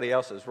where everybody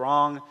else is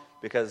wrong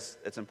because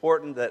it's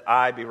important that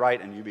I be right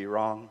and you be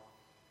wrong.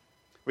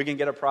 We can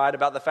get a pride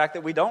about the fact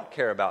that we don't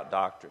care about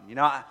doctrine. You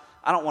know,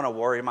 I don't want to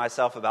worry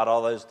myself about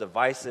all those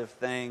divisive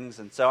things,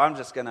 and so I'm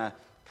just going to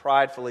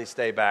pridefully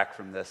stay back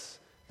from this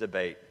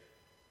debate.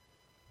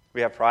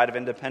 We have pride of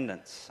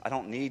independence. I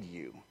don't need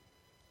you.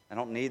 I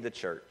don't need the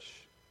church.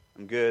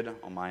 I'm good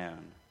on my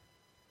own.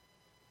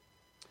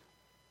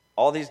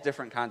 All these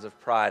different kinds of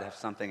pride have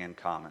something in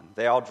common.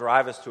 They all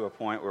drive us to a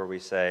point where we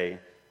say,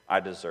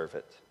 I deserve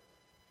it.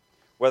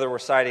 Whether we're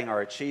citing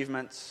our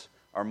achievements,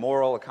 our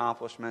moral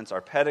accomplishments, our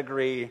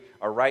pedigree,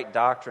 our right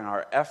doctrine,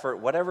 our effort,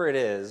 whatever it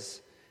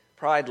is,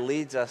 pride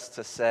leads us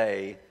to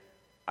say,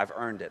 I've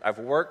earned it. I've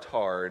worked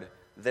hard,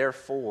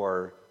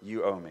 therefore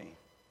you owe me.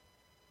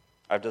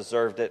 I've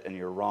deserved it, and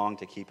you're wrong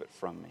to keep it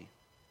from me.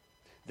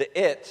 The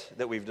it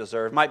that we've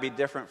deserved might be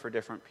different for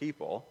different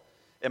people.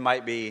 It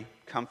might be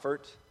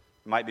comfort.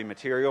 It might be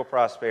material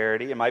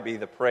prosperity. It might be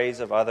the praise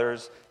of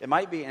others. It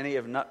might be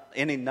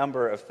any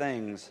number of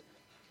things.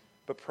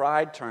 But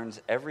pride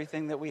turns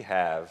everything that we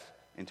have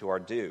into our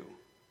due,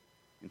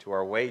 into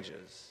our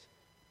wages,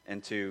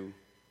 into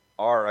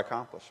our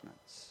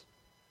accomplishments.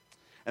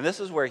 And this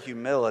is where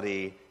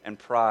humility and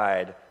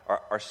pride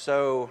are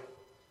so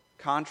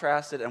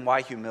contrasted, and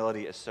why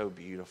humility is so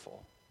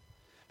beautiful.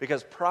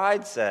 Because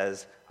pride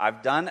says,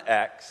 I've done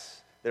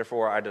X,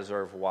 therefore I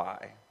deserve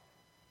Y.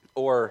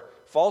 Or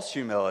false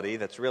humility,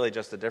 that's really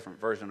just a different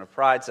version of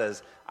pride,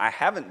 says, I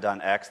haven't done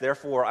X,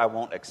 therefore I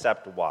won't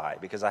accept Y,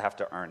 because I have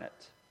to earn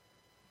it.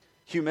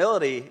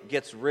 Humility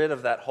gets rid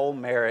of that whole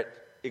merit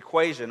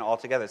equation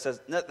altogether. It says,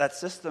 no, that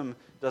system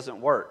doesn't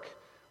work.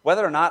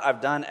 Whether or not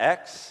I've done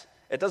X,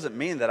 it doesn't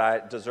mean that I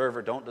deserve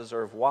or don't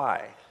deserve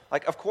Y.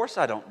 Like, of course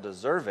I don't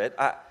deserve it.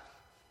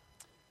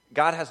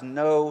 God has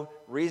no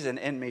reason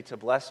in me to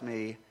bless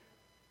me,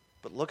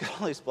 but look at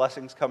all these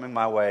blessings coming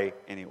my way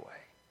anyway.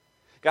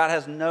 God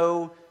has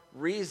no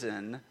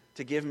reason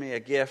to give me a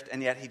gift,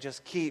 and yet he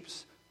just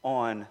keeps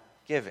on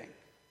giving.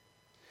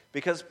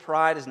 Because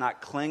pride is not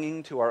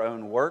clinging to our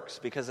own works,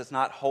 because it's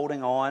not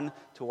holding on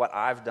to what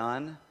I've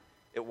done,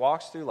 it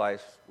walks through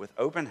life with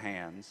open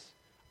hands,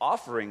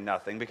 offering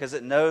nothing because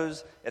it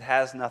knows it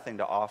has nothing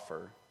to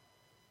offer,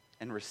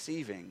 and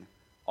receiving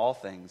all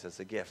things as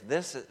a gift.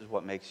 This is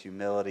what makes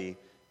humility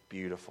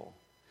beautiful,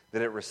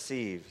 that it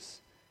receives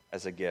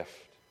as a gift.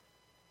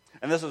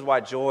 And this is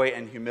why joy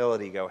and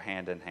humility go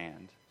hand in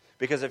hand.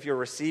 Because if you're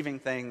receiving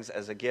things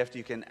as a gift,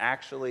 you can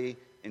actually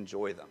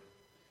enjoy them.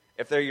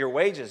 If they're your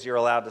wages, you're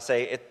allowed to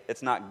say,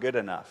 it's not good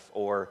enough,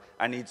 or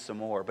I need some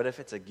more. But if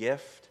it's a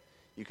gift,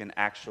 you can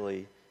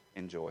actually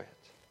enjoy it.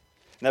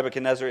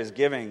 Nebuchadnezzar is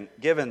given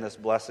this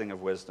blessing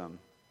of wisdom,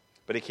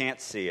 but he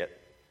can't see it.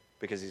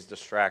 because he's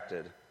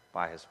distracted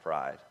by his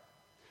pride.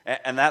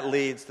 And that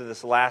leads to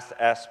this last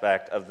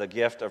aspect of the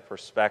gift of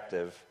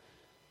perspective,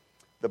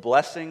 the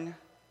blessing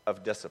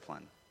of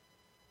discipline.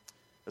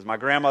 As my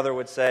grandmother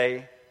would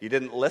say, you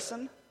didn't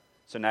listen,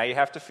 so now you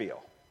have to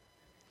feel.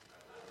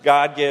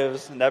 God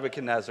gives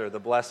Nebuchadnezzar the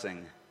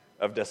blessing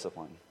of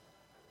discipline.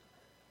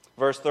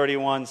 Verse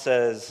 31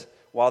 says,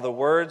 while the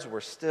words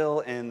were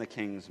still in the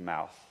king's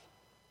mouth.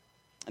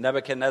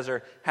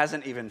 Nebuchadnezzar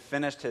hasn't even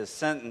finished his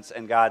sentence,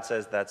 and God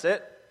says, that's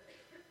it.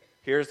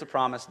 Here's the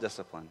promised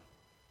discipline.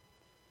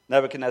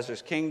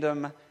 Nebuchadnezzar's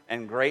kingdom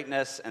and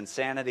greatness and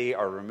sanity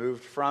are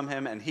removed from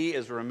him, and he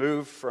is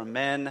removed from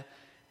men,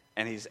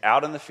 and he's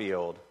out in the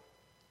field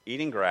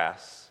eating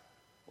grass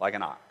like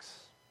an ox.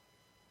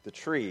 The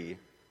tree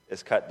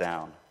is cut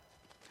down.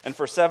 And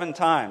for 7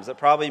 times, that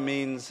probably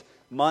means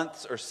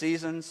months or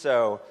seasons,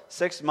 so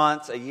 6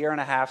 months, a year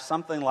and a half,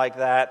 something like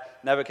that.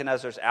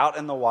 Nebuchadnezzar's out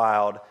in the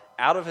wild,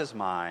 out of his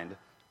mind,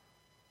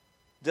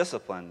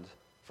 disciplined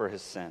for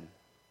his sin.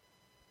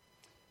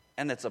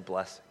 And it's a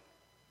blessing.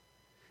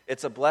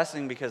 It's a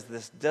blessing because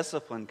this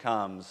discipline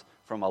comes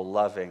from a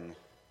loving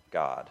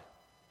God.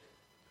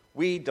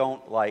 We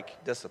don't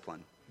like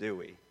discipline, do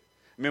we?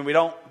 I mean, we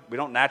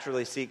don't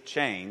naturally seek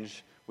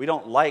change. We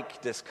don't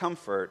like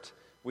discomfort.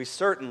 We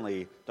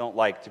certainly don't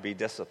like to be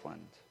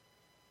disciplined.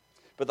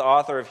 But the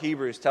author of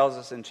Hebrews tells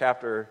us in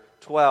chapter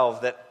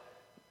 12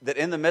 that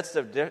in the midst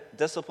of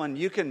discipline,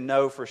 you can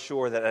know for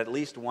sure that at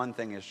least one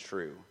thing is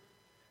true,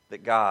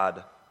 that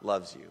God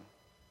loves you.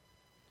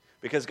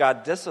 Because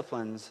God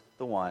disciplines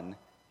the one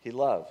he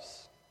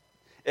loves.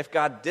 If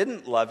God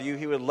didn't love you,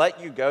 he would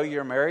let you go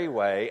your merry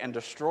way and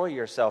destroy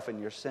yourself in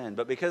your sin.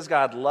 But because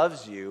God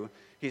loves you,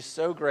 he's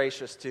so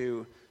gracious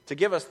to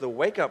give us the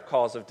wake-up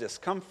calls of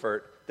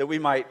discomfort that we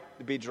might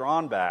be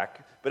drawn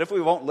back. But if we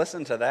won't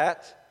listen to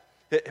that,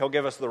 he'll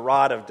give us the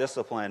rod of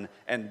discipline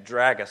and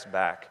drag us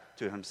back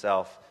to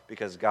himself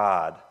because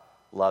God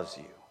loves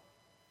you.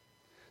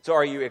 So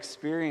are you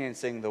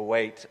experiencing the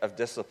weight of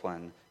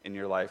discipline in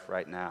your life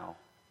right now?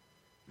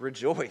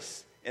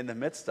 Rejoice in the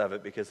midst of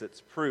it because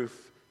it's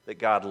proof that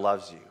God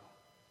loves you,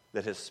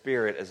 that his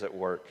Spirit is at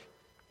work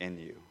in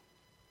you.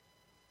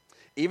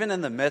 Even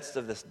in the midst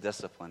of this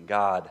discipline,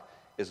 God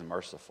is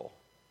merciful.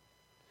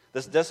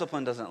 This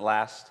discipline doesn't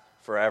last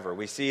forever.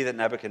 We see that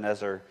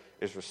Nebuchadnezzar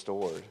is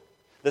restored.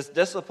 This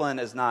discipline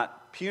is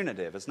not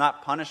punitive. It's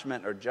not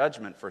punishment or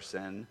judgment for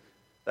sin.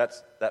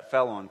 That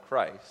fell on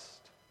Christ.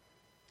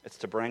 It's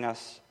to bring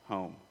us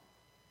home.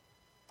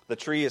 The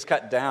tree is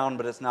cut down,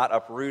 but it's not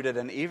uprooted.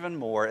 And even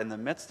more, in the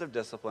midst of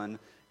discipline,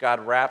 God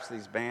wraps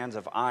these bands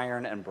of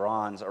iron and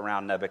bronze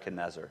around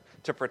Nebuchadnezzar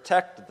to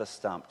protect the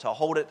stump, to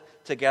hold it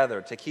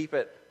together, to keep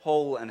it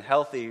whole and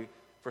healthy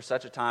for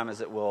such a time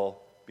as it will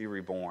be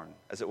reborn,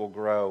 as it will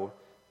grow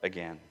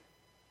again.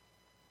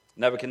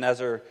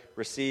 Nebuchadnezzar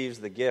receives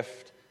the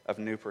gift of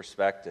new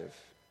perspective.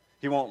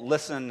 He won't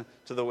listen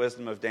to the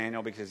wisdom of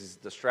Daniel because he's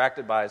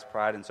distracted by his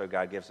pride, and so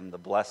God gives him the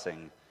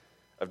blessing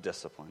of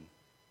discipline.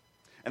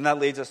 And that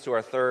leads us to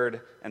our third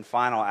and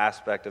final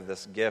aspect of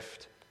this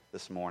gift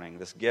this morning,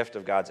 this gift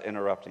of God's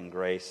interrupting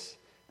grace,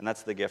 and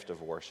that's the gift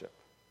of worship.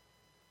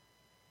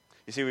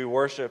 You see, we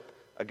worship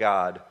a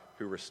God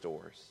who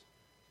restores.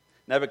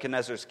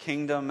 Nebuchadnezzar's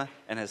kingdom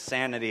and his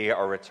sanity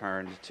are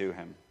returned to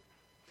him.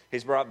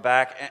 He's brought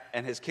back,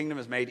 and his kingdom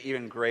is made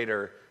even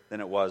greater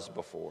than it was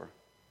before.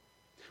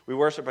 We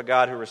worship a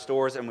God who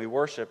restores, and we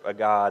worship a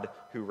God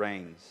who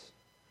reigns.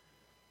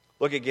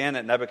 Look again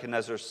at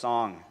Nebuchadnezzar's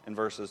song in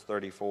verses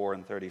 34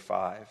 and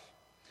 35.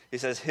 He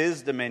says,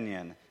 his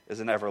dominion is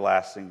an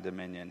everlasting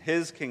dominion.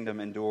 His kingdom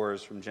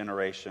endures from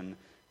generation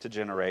to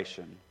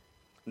generation.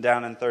 And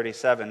down in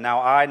 37,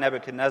 now I,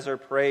 Nebuchadnezzar,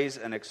 praise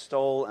and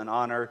extol and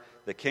honor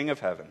the King of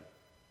heaven,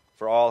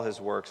 for all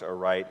his works are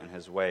right and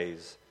his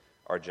ways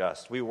are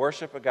just. We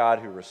worship a God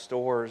who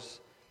restores,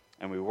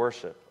 and we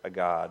worship a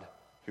God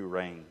who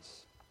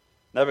reigns.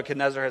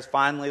 Nebuchadnezzar has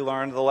finally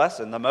learned the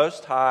lesson. The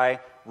Most High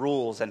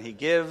rules, and he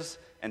gives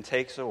and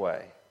takes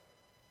away.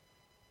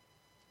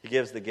 He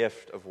gives the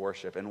gift of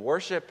worship. And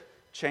worship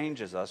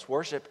changes us.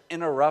 Worship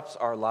interrupts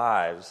our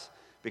lives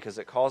because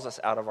it calls us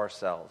out of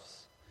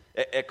ourselves.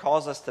 It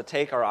calls us to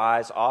take our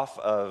eyes off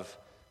of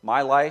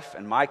my life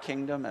and my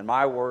kingdom and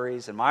my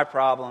worries and my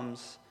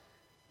problems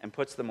and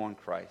puts them on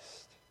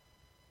Christ.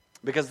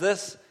 Because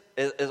this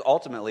is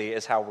ultimately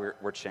how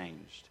we're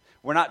changed.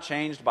 We're not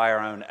changed by our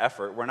own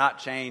effort. We're not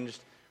changed.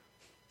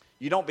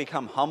 You don't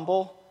become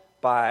humble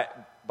by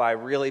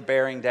really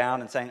bearing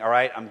down and saying, all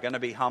right, I'm going to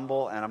be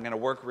humble and I'm going to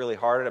work really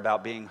hard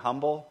about being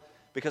humble.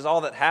 Because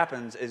all that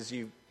happens is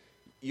you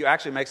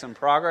actually make some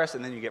progress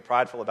and then you get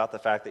prideful about the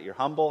fact that you're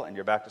humble and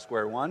you're back to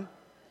square one.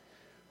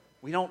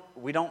 We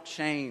don't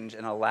change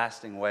in a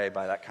lasting way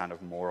by that kind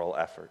of moral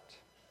effort.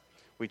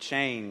 We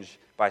change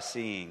by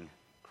seeing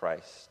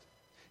Christ.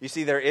 You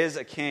see, there is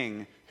a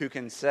king who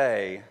can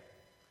say,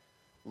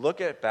 look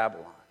at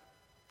Babylon.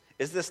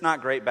 Is this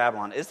not great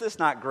Babylon? Is this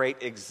not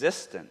great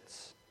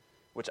existence,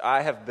 which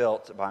I have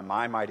built by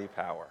my mighty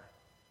power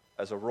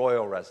as a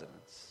royal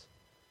residence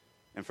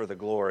and for the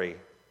glory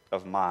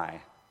of my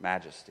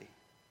majesty?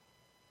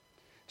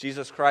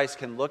 Jesus Christ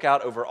can look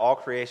out over all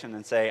creation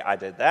and say, I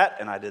did that,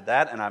 and I did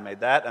that, and I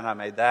made that, and I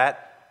made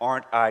that.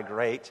 Aren't I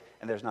great?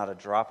 And there's not a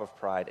drop of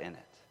pride in it.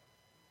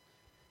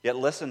 Yet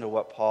listen to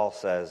what Paul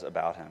says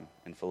about him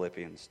in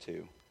Philippians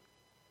 2.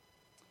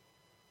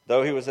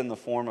 Though he was in the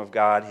form of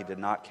God, he did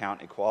not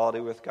count equality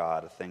with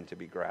God a thing to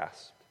be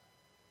grasped.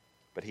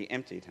 But he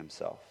emptied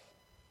himself,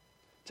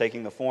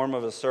 taking the form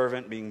of a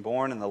servant, being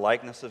born in the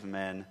likeness of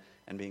men,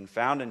 and being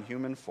found in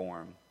human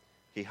form,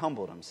 he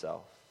humbled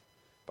himself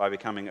by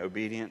becoming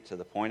obedient to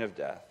the point of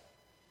death,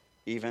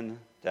 even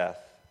death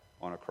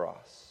on a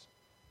cross.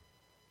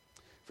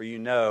 For you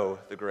know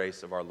the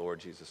grace of our Lord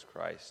Jesus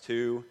Christ,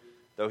 who,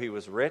 though he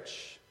was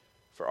rich,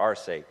 for our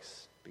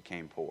sakes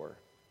became poor,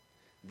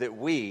 that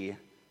we,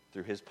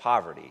 through his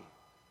poverty,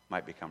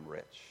 might become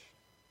rich.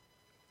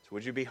 So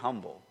would you be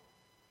humble?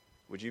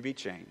 Would you be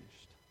changed?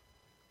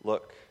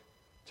 Look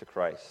to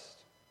Christ.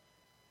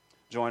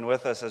 Join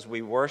with us as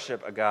we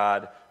worship a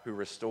God who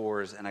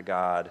restores and a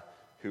God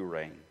who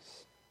reigns.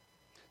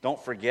 Don't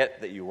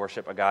forget that you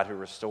worship a God who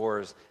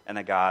restores and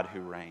a God who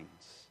reigns.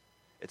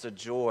 It's a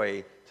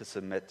joy to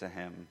submit to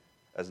him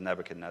as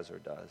Nebuchadnezzar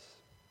does.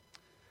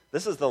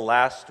 This is the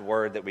last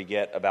word that we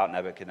get about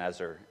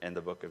Nebuchadnezzar in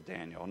the book of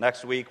Daniel.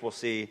 Next week we'll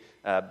see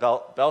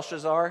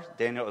Belshazzar.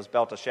 Daniel is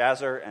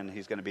Belteshazzar, and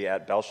he's going to be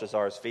at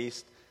Belshazzar's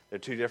feast. They're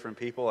two different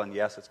people, and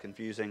yes, it's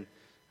confusing.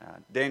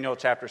 Daniel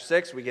chapter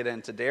 6, we get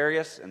into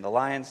Darius and the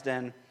lion's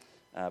den.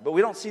 But we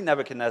don't see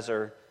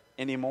Nebuchadnezzar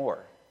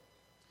anymore.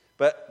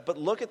 But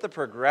look at the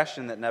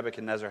progression that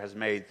Nebuchadnezzar has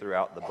made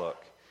throughout the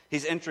book.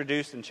 He's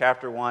introduced in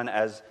chapter 1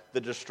 as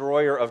the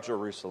destroyer of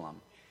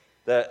Jerusalem,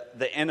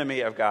 the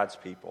enemy of God's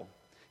people.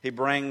 He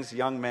brings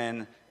young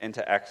men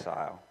into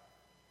exile.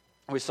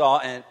 We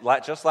saw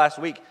just last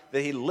week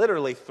that he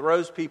literally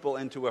throws people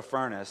into a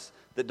furnace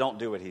that don't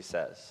do what he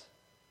says.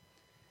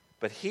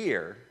 But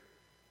here,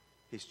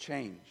 he's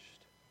changed.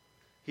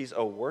 He's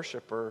a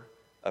worshiper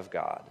of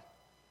God.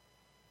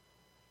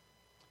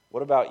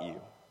 What about you?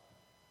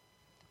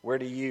 Where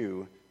do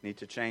you need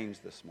to change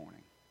this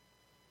morning?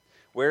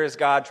 Where is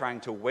God trying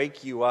to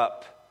wake you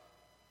up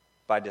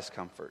by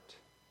discomfort?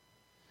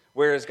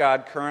 Where is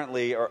God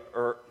currently,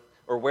 or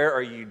where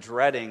are you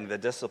dreading the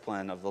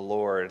discipline of the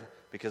Lord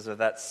because of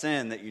that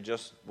sin that you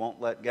just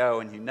won't let go,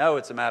 and you know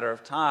it's a matter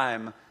of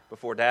time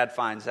before Dad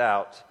finds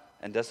out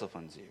and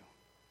disciplines you?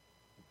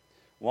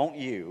 Won't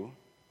you,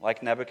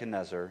 like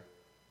Nebuchadnezzar,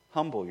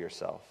 humble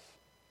yourself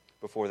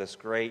before this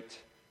great,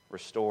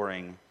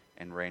 restoring,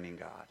 and reigning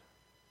God?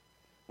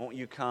 Won't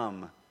you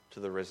come to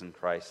the risen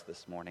Christ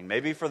this morning?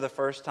 Maybe for the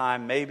first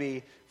time,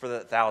 maybe for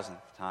the 1,000th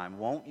time.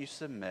 Won't you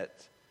submit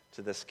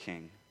to this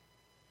King?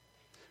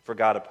 For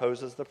God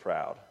opposes the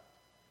proud,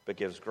 but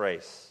gives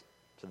grace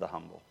to the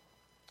humble.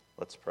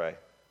 Let's pray.